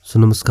So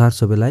नमस्कार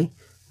सबैलाई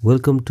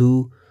welcome to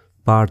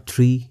part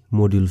 3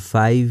 module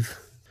 5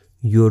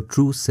 your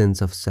true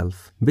sense of self.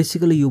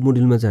 Basically यो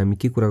मोड्युलमा चाहिँ हामी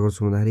के कुरा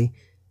गर्छौँ भन्दाखेरि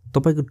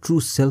तपाईको ट्रु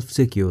सेल्फ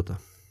चाहिँ के हो त।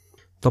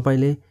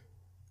 तपाईले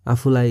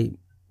आफूलाई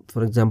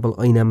फर एक्जाम्पल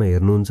ऐनामा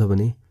हेर्नुहुन्छ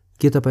भने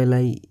के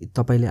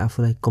तपाईले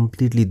आफूलाई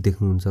कम्प्लिटली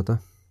देख्नुहुन्छ त।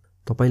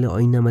 तपाईले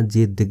ऐनामा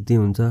जे देख्दै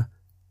हुन्छ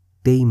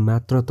त्यही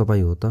मात्र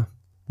तपाई हो त।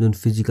 जुन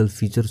फिजिकल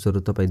फिचर्सहरु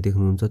तपाई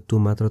देख्नुहुन्छ त्यो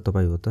मात्र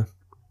तपाई हो त।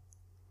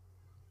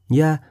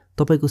 या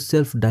तपाईको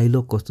सेल्फ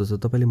डायलग कस्तो छ,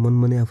 तपाईले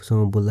मनमा नै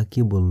आफूसँग बोल्दा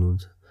के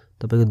बोल्नुहुन्छ,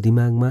 तपाईको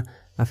दिमागमा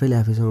आफैले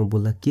आफैसँग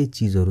बोल्दा के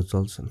चीजहरु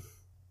चल्छन्।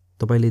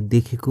 तपाईले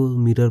देखेको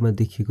मिररमा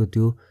देखेको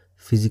त्यो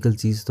फिजिकल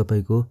चीज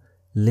तपाईको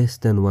लेस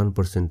देन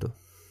 1% हो।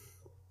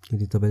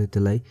 यदि तपाईले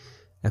त्यसलाई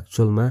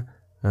एक्चुअलमा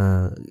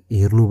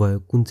हेर्नु भयो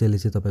कुन चाहिँले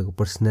चाहिँ तपाईको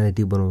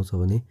पर्सनालिटी बनाउँछ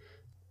भने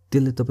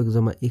त्यसले तपाईको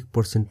जम्मा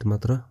 1%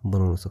 मात्र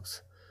बनाउन सक्छ।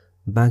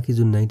 बाँकी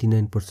जुन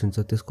 99% छ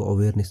त्यसको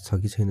अवेयरनेस छ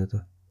कि छैन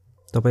त।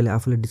 तपाईले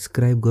आफूलाई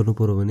डिस्क्राइब गर्नु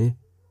पर्यो भने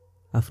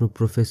आफ्नो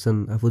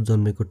प्रोफेसन, आफू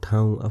जन्मेको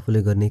ठाउँ,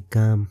 आफूले गर्ने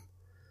काम,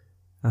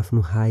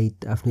 आफ्नो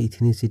हाइट, आफ्नो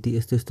इथनिसिटी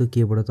यस्तो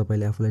केबाट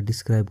तपाईले आफूलाई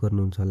डिस्क्राइब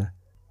गर्नुहुन्छ होला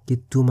कि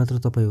त्यो मात्र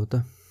तपाई हो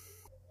त।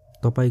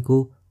 तपाईको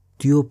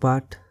त्यो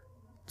पार्ट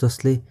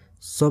जसले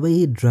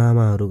सबै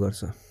ड्रामाहरु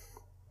गर्छ।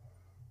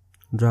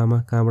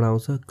 ड्रामा कहाँबाट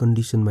आउँछ?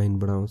 कन्डिसन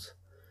माइन्डबाट आउँछ।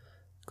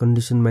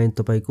 कन्डिसन माइन्ड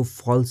तपाईको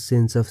फल्स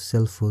सेन्स अफ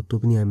सेल्फ हो। त्यो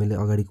पनि हामीले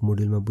अगाडिको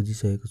मोड्युलमा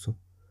बुझिसकेको छौं।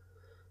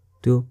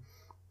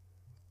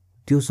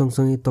 त्यो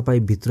सँगसँगै तपाई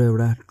भित्र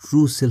एउटा ट्रु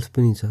सेल्फ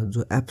पनि छ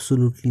जो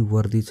एब्सोल्युटली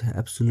वर्दी छ,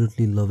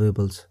 एब्सोल्युटली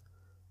लभेबल छ,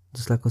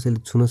 जसलाई कसैले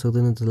छुन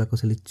सक्दैन, जसलाई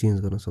कसैले चेन्ज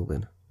गर्न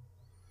सक्दैन।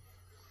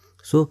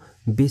 सो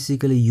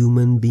बेसिकली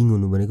ह्युमन बीइङ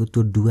हुनु भनेको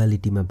त्यो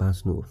डुअलिटीमा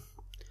बाँच्नु हो।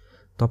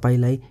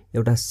 तपाईलाई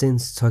एउटा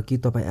सेन्स छ कि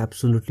तपाई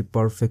एब्सोल्युटली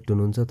पर्फेक्ट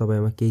हुनुहुन्छ,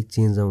 तपाईमा केही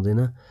चेन्ज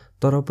आउँदैन,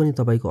 तर पनि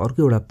तपाईको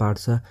अर्को एउटा पार्ट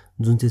छ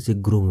जुन चाहिँ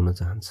ग्रो हुन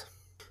चाहन्छ।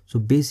 सो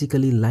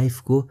बेसिकली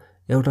लाइफको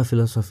एउटा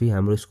फिलोसफी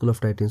हाम्रो स्कुल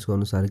अफ टाइटन्सको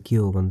अनुसार के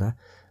हो भन्दा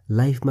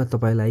लाइफमा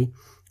तपाईलाई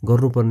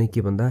गर्नुपर्ने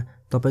के भन्दा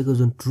तपाईको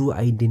जुन ट्रु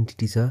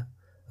आइडेन्टिटी छ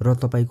र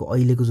तपाईको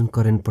अहिलेको जुन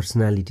करेन्ट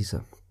पर्सनालिटी छ,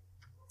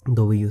 the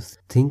way you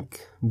think,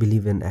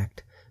 believe and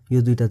act,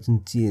 यो दुईटा जुन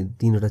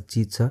तीनवटा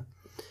चीज छ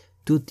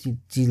त्यो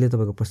चीजले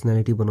तपाईको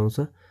पर्सनालिटी बनाउँछ।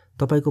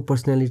 तपाईको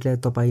पर्सनालिटीलाई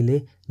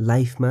तपाईले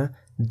लाइफमा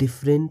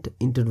डिफरेन्ट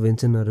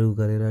इन्टरभेन्सनहरु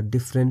गरेर,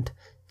 डिफरेन्ट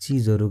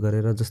चीजहरु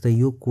गरेर, जस्तै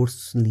यो कोर्स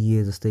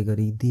लिए जस्तै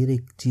गरी धेरै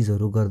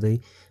चीजहरु गर्दै,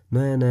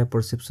 नयाँ नयाँ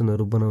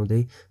पर्सेप्सनहरु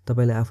बनाउँदै,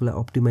 तपाईले आफूलाई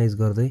अप्टिमाइज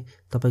गर्दै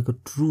तपाईको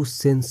ट्रु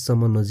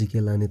सेन्ससम्म नजिकै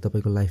लाने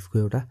तपाईको लाइफको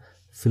एउटा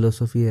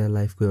फिलोसफी या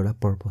लाइफको एउटा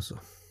पर्पस हो।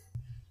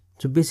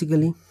 सो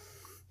बेसिकली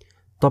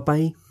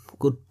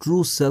तपाईको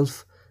ट्रु सेल्फ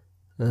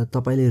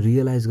तपाईले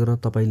रियलाइज गर्न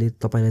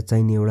तपाईलाई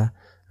चाहिने एउटा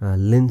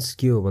लेन्स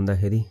के हो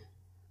भन्दाखेरि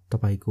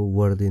तपाईको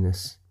वर्दीनेस।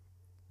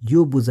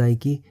 यो बुझाइ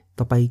कि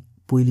तपाई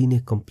पहिले नै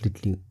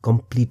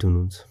कम्प्लिट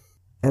हुनुहुन्छ।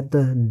 एट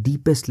द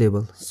डीपेस्ट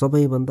लेभल,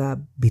 सबैभन्दा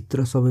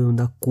भित्र,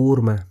 सबैभन्दा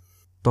कोरमा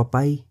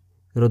तपाई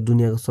र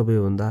दुनियाको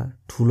सबैभन्दा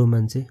ठुलो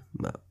मान्छे,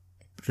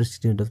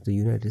 president of the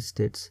United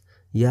states,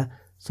 या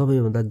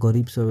सबैभन्दा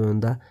गरिब,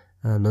 सबैभन्दा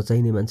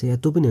नचाहिने मान्छे, या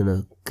त्यो पनि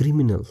हैन,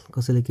 क्रिमिनल,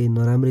 कसैले केही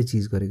नराम्रै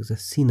चीज गरेको छ,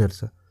 सिनर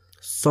छ,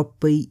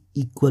 सबै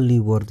इक्वली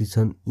वर्दी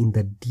छन् in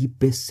the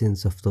deepest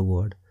sense of the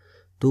word.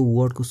 त्यो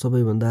वर्डको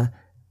सबैभन्दा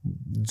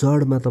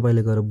जडमा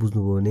तपाईले गएर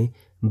बुझ्नुभयो भने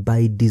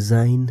बाई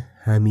डिजाइन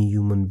हामी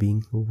ह्युमन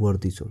बीइङ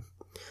वर्दी छौं।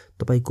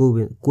 तपाई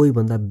कोही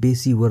भन्दा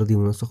बेसी वर्दी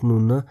हुन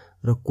सक्नुहुन्न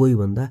र कोही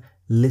भन्दा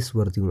लेस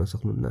वर्दी हुन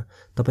सक्नुहुन्न।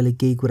 तपाईले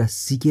केही कुरा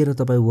सिकेर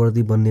तपाई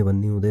वर्दी बन्ने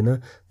भन्ने हुँदैन।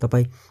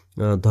 तपाई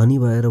धनी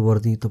भएर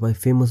वर्दी, तपाई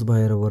फेमस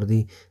भएर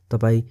वर्दी,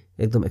 तपाई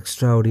एकदम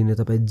एक्स्ट्राअर्डिनरी,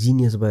 तपाई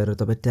जिनियस भएर,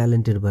 तपाई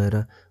ट्यालेन्टेड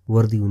भएर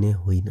वर्दी हुने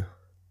होइन।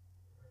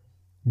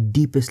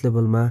 डीपेस्ट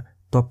लेभलमा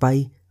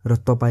तपाई र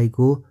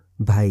तपाईको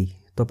भाइ,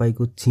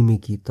 तपाईको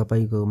छिमेकी,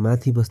 तपाईको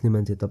माथि बस्ने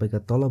मान्छे, तपाईका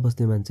तल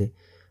बस्ने मान्छे,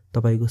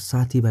 तपाईको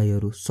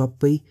साथीभाइहरु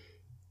सबै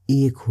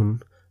एक हुन्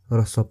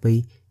र सबै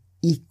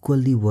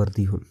इक्वली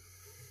वर्दी हुन्।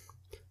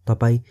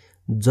 तपाई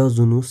जज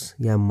हुनुस्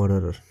या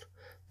मर्डरर,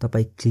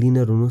 तपाई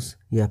क्लिनर हुनुस्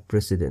या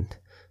प्रेसिडेन्ट,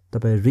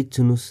 तपाई रिच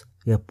हुनुस्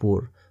या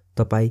पोर,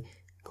 तपाई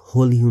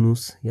होली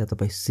हुनुस् या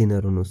तपाई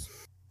सिनर हुनुस्,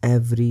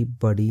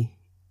 एभ्रीबडी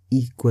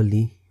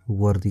इक्वली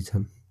वर्दी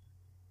छन्।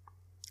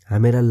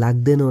 हामीलाई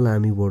लाग्दैन होला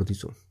हामी वर्दी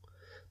छौं।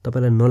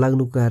 तपाईलाई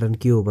नलाग्नुको कारण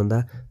के हो भन्दा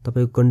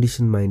तपाईको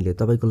कन्डिसन माइन्डले,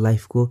 तपाईको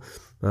लाइफको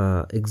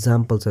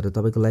एक्जाम्पल्सहरु,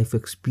 तपाईको लाइफको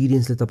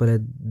एक्सपिरियन्सले तपाईलाई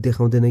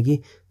देखाउँदैन कि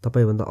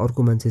तपाई भन्दा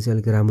अर्को मान्छे चाहिँ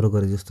अलिक राम्रो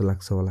गरे जस्तो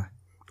लाग्छ होला।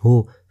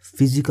 हो,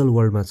 फिजिकल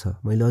वर्ल्डमा छ,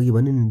 मैले अघि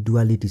भने नि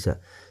डुअलिटी छ।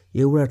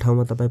 एउटा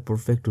ठाउँमा तपाई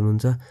पर्फेक्ट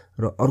हुनुहुन्छ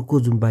र अर्को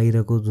जुन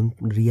बाहिरको जुन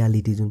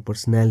रियालिटी, जुन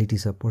पर्सनालिटी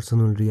छ,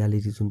 पर्सनल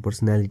रियालिटी, जुन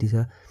पर्सनालिटी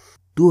छ,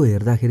 त्यो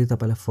हेर्दाखेरि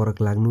तपाईलाई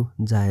फरक लाग्नु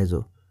जायज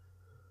हो।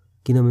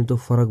 किनभने त्यो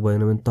फरक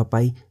भएन भने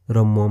तपाई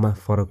र ममा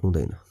फरक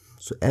हुँदैन।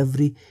 So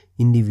every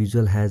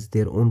individual has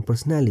their own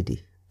personality.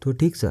 त्यो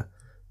ठीक छ,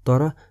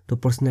 तर त्यो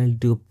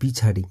पर्सनालिटीको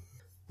पछाडी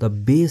the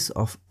base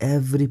of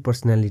every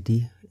personality,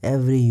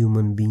 every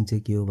human being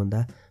चाहिँ के हो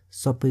भन्दा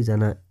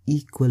सबैजना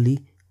इक्वली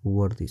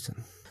वर्दी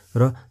छन्।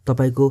 र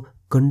तपाईको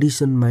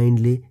कन्डिसन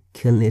माइन्डले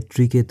खेल्ने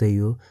ट्रिकै त्यही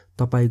हो।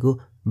 तपाईको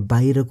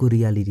बाहिरको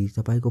रियालिटी,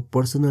 तपाईँको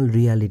पर्सनल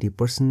रियालिटी,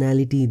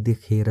 पर्सनालिटी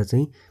देखेर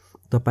चाहिँ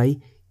तपाईँ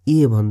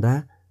ए भन्दा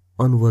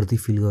अनवर्दी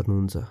फिल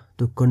गर्नुहुन्छ।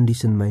 त्यो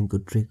कन्डिसन माइन्डको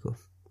ट्रिक हो।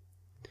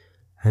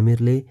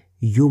 हामीहरूले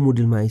यो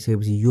मोडलमा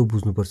आइसकेपछि यो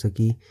बुझ्नुपर्छ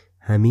कि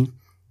हामी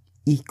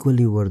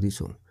इक्वली वर्दी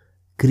छौँ।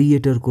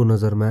 क्रिएटरको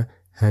नजरमा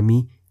हामी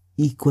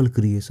इक्वल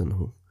क्रिएसन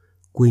हो।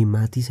 कोही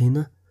माथि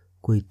छैन,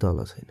 कोही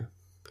तल छैन।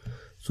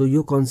 सो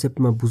यो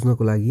कन्सेप्टमा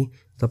बुझ्नको लागि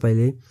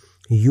तपाईँले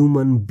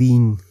ह्युमन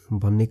बिइङ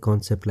भन्ने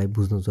कन्सेप्टलाई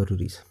बुझ्न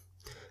जरुरी छ।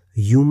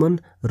 ह्युमन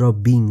र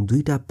बिइङ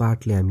दुईटा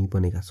पार्टले हामी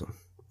बनेका छौँ।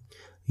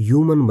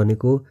 ह्युमन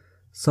भनेको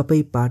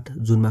सबै पार्ट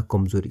जुनमा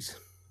कमजोरी छ,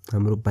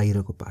 हाम्रो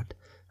बाहिरको पार्ट,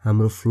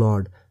 हाम्रो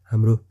फ्लड,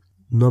 हाम्रो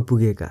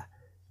नपुगेका,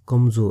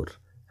 कमजोर,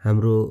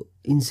 हाम्रो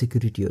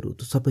इन्सेक्युरिटीहरू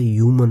त सबै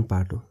ह्युमन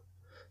पार्ट हो।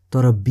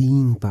 तर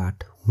बिइङ पार्ट,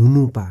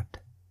 हुनु पार्ट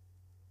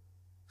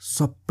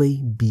सबै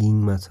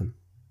बिइङमा छन्।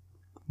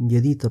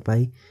 यदि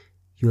तपाईँ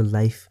यो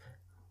लाइफ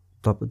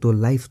त्यो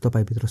लाइफ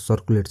तपाईँभित्र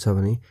सर्कुलेट छ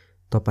भने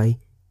तपाईँ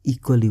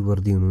इक्वली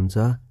वर्दी हुनुहुन्छ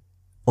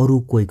अरू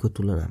कोहीको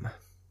तुलनामा।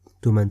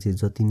 त्यो मान्छे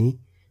जति नै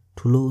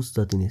ठुलो होस्,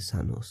 जति नै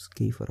सानो होस्,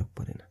 केही फरक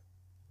परेन।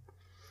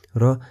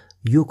 र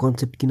यो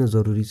कन्सेप्ट किन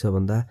जरुरी छ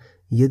भन्दा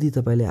यदि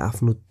तपाईँले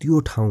आफ्नो त्यो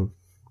ठाउँ,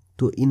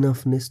 त्यो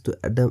इनफनेस,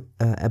 त्यो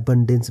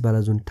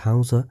एबन्डेन्सवाला जुन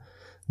ठाउँ छ,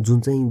 जुन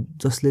चाहिँ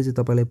जसले चाहिँ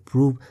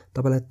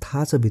तपाईँलाई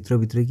थाहा छ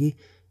भित्रभित्र कि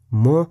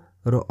म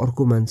र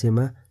अर्को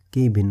मान्छेमा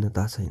केही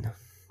भिन्नता छैन।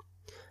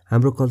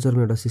 हाम्रो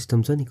कल्चरमा एउटा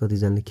सिस्टम छ नि,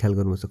 कतिजनाले ख्याल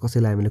गर्नुपर्छ,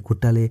 कसैलाई हामीले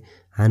खुट्टाले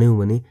हान्यौँ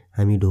भने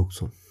हामी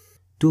ढोग्छौँ।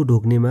 त्यो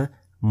ढोग्नेमा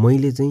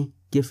मैले चाहिँ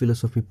के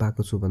फिलोसफी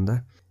पाएको छु भन्दा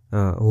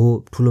हो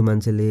ठुलो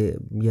मान्छेले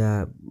या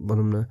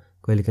भनौँ न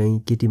कहिलेकाहीँ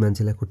केटी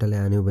मान्छेलाई खुट्टाले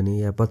हान्यो भने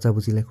या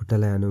बच्चाबुच्चीलाई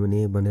खुट्टाले हान्यो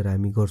भने भनेर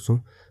हामी गर्छौँ।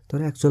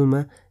 तर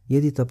एक्चुअलमा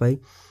यदि तपाईँ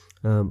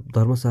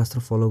धर्मशास्त्र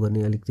फलो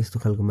गर्ने अलिक त्यस्तो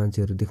खालको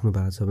मान्छेहरू देख्नु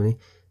भएको छ भने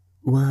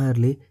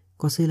उहाँहरूले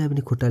कसैलाई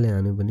पनि खुट्टाले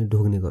हान्यो भने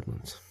ढोग्ने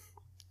गर्नुहुन्छ।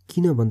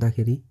 किन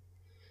भन्दाखेरि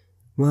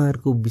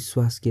उहाँहरूको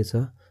विश्वास के छ,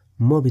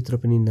 म भित्र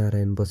पनि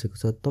नारायण बसेको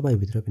छ,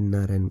 तपाईँभित्र पनि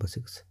नारायण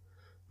बसेको छ।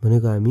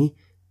 भनेको हामी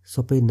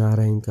सबै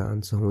नारायणका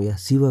अंश हौँ या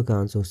शिवका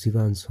अंश हौँ,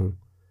 शिवांश हौँ।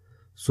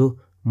 सो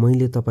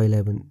मैले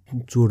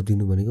तपाईँलाई चोट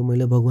दिनु भनेको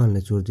मैले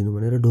भगवान्लाई चोट दिनु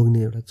भनेर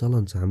ढोग्ने एउटा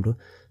चलन छ हाम्रो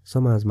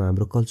समाजमा,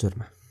 हाम्रो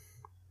कल्चरमा।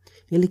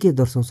 यसले के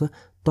दर्शाउँछ,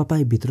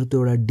 तपाईँभित्र त्यो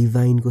एउटा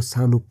डिभाइनको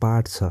सानो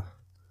पार्ट छ।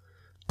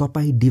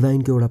 तपाईँ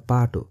डिभाइनको एउटा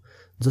पार्ट हो।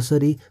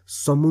 जसरी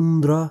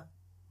समुद्र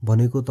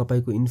भनेको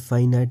तपाईँको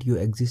इन्फाइनाइट यो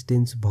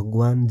एक्जिस्टेन्स,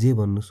 भगवान जे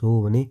भन्नुहोस्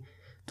हो भने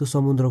त्यो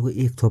समुद्रको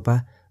एक थोपा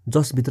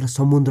जसभित्र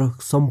समुद्र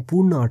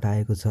सम्पूर्ण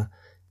अटाएको छ,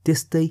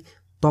 त्यस्तै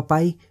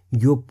तपाईँ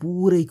यो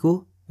पुरैको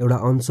एउटा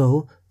अंश हो,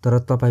 तर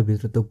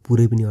तपाईँभित्र त्यो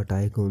पुरै पनि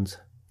अटाएको हुन्छ।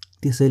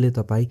 त्यसैले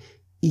तपाईँ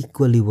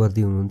इक्वली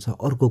वर्दी हुनुहुन्छ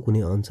अर्को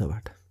कुनै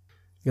अंशबाट।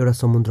 एउटा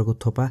समुद्रको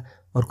थोपा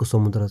अर्को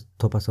समुद्र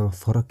थोपासँग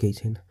फरक केही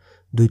छैन।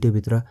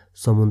 दुईटैभित्र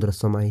समुद्र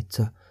समाहित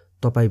छ,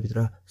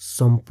 तपाईँभित्र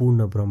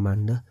सम्पूर्ण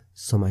ब्रह्माण्ड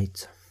समाहित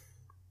छ।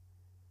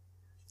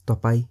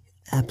 तपाईँ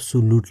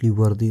एब्सोल्युटली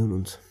वर्दी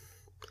हुनुहुन्छ।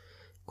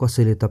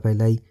 कसैले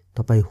तपाईँलाई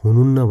तपाईँ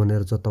हुनुहुन्न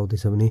भनेर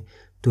जताउँदैछ भने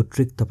त्यो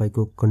ट्रिक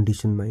तपाईँको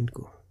कन्डिसन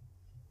माइन्डको।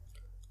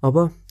 अब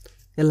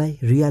यसलाई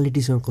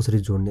रियालिटीसँग कसरी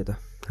जोड्ने त,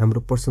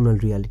 हाम्रो पर्सनल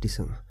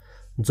रियालिटीसँग।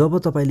 जब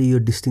तपाईँले यो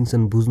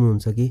डिस्टिङसन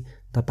बुझ्नुहुन्छ कि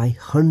तपाईँ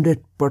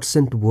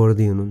 100%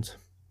 वर्दी हुनुहुन्छ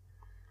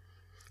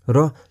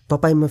र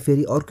तपाईँमा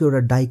फेरि अर्को एउटा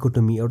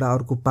डाइकोटोमी, एउटा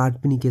अर्को पार्ट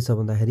पनि के छ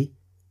भन्दाखेरि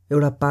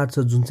एउटा पार्ट छ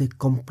जुन चाहिँ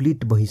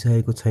कम्प्लिट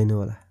भइसकेको छैन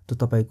होला, त्यो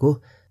तपाईँको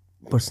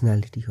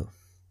पर्सनालिटी हो।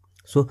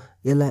 सो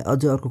यसलाई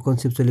अझै अर्को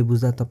कन्सेप्चुअली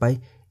बुझ्दा तपाईँ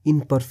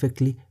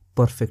इम्पर्फेक्टली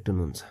पर्फेक्ट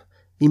हुनुहुन्छ।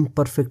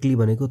 इम्पर्फेक्टली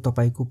भनेको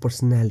तपाईँको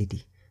पर्सनालिटी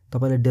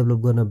तपाईँलाई डेभलप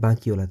गर्न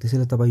बाँकी होला।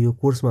 त्यसैले तपाईँ यो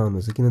कोर्समा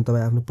आउनुहुन्छ किनभने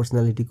तपाईँ आफ्नो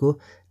पर्सनालिटीको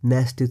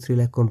नेगेटिभ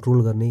 3लाई कन्ट्रोल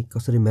गर्ने,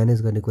 कसरी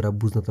म्यानेज गर्ने कुरा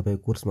बुझ्न तपाईँ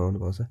कोर्समा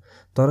आउनुभएको छ।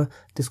 तर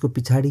त्यसको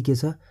पछाडि के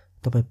छ,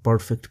 तपाईँ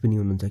पर्फेक्ट पनि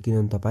हुनुहुन्छ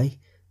किनभने तपाईँ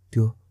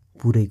त्यो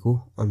पुरैको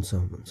अंश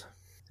हुनुहुन्छ।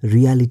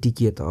 रियालिटी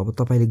के त, अब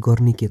तपाईँले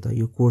गर्ने के त,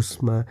 यो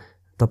कोर्समा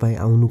तपाईँ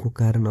आउनुको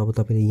कारण अब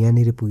तपाईँले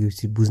यहाँनिर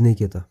पुगेपछि बुझ्ने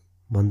के त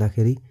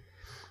भन्दाखेरि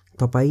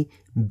तपाईँ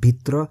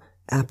भित्र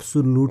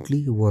एब्सोल्युटली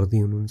वर्दी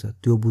हुनुहुन्छ,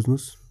 त्यो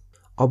बुझ्नुहोस्।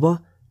 अब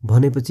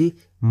भनेपछि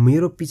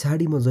मेरो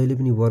पछाडि म जहिले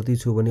पनि वर्दी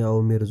छु भने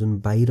अब मेरो जुन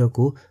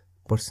बाहिरको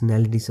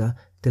पर्सनालिटी छ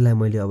त्यसलाई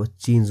मैले अब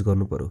चेन्ज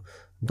गर्नु पर्यो।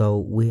 The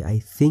way I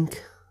think,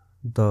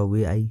 the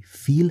way I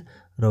feel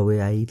र वे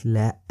आई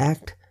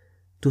एक्ट,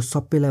 त्यो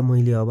सबैलाई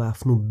मैले अब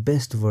आफ्नो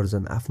बेस्ट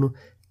भर्जन, आफ्नो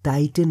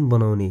टाइटन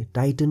बनाउने,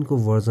 टाइटनको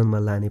भर्जनमा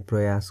लाने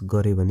प्रयास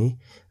गरेँ भने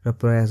र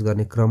प्रयास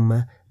गर्ने क्रममा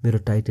मेरो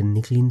टाइटन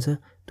निक्लिन्छ।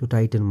 त्यो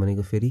टाइटन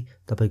भनेको फेरि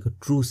तपाईँको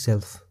ट्रु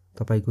सेल्फ,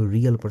 तपाईँको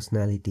रियल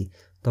पर्सनालिटी,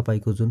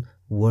 तपाईँको जुन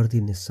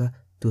वर्दीनेस छ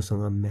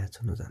त्योसँग म्याच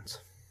हुन जान्छ।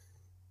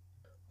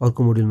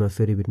 अर्को मोड्युलमा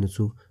फेरि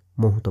भेट्नेछु।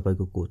 म हुँ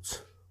तपाईँको कोच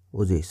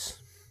ओजेस।